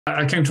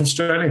I came to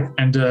Australia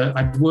and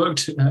I'd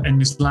worked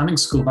in Islamic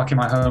school back in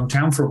my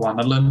hometown for a while.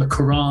 I learned the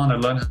Quran, I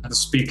learned how to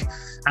speak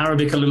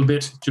Arabic a little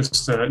bit,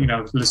 just,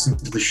 listening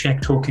to the sheikh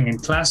talking in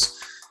class.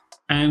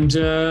 And,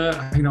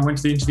 I went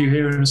to the interview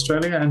here in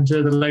Australia and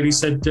the lady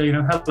said,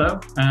 hello.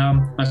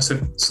 I said,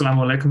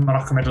 Assalamu alaikum wa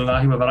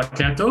rahmatullahi wa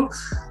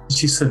barakatuh.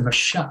 She said,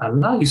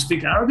 MashaAllah, you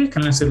speak Arabic?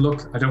 And I said,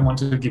 look, I don't want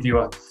to give you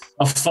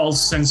a false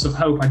sense of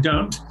hope. I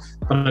don't,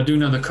 but I do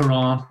know the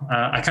Quran.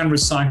 I can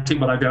recite it,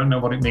 but I don't know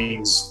what it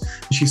means.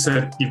 She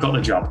said, you've got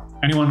the job.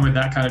 Anyone with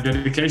that kind of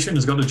dedication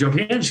has got the job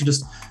here. And she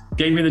just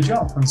gave me the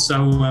job. And so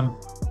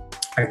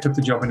I took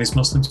the job in this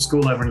Muslim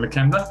school over in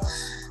Lakemba.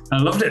 I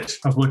loved it.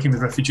 I was working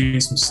with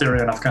refugees from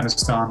Syria and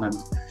Afghanistan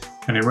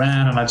and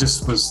Iran, and I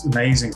just was amazing.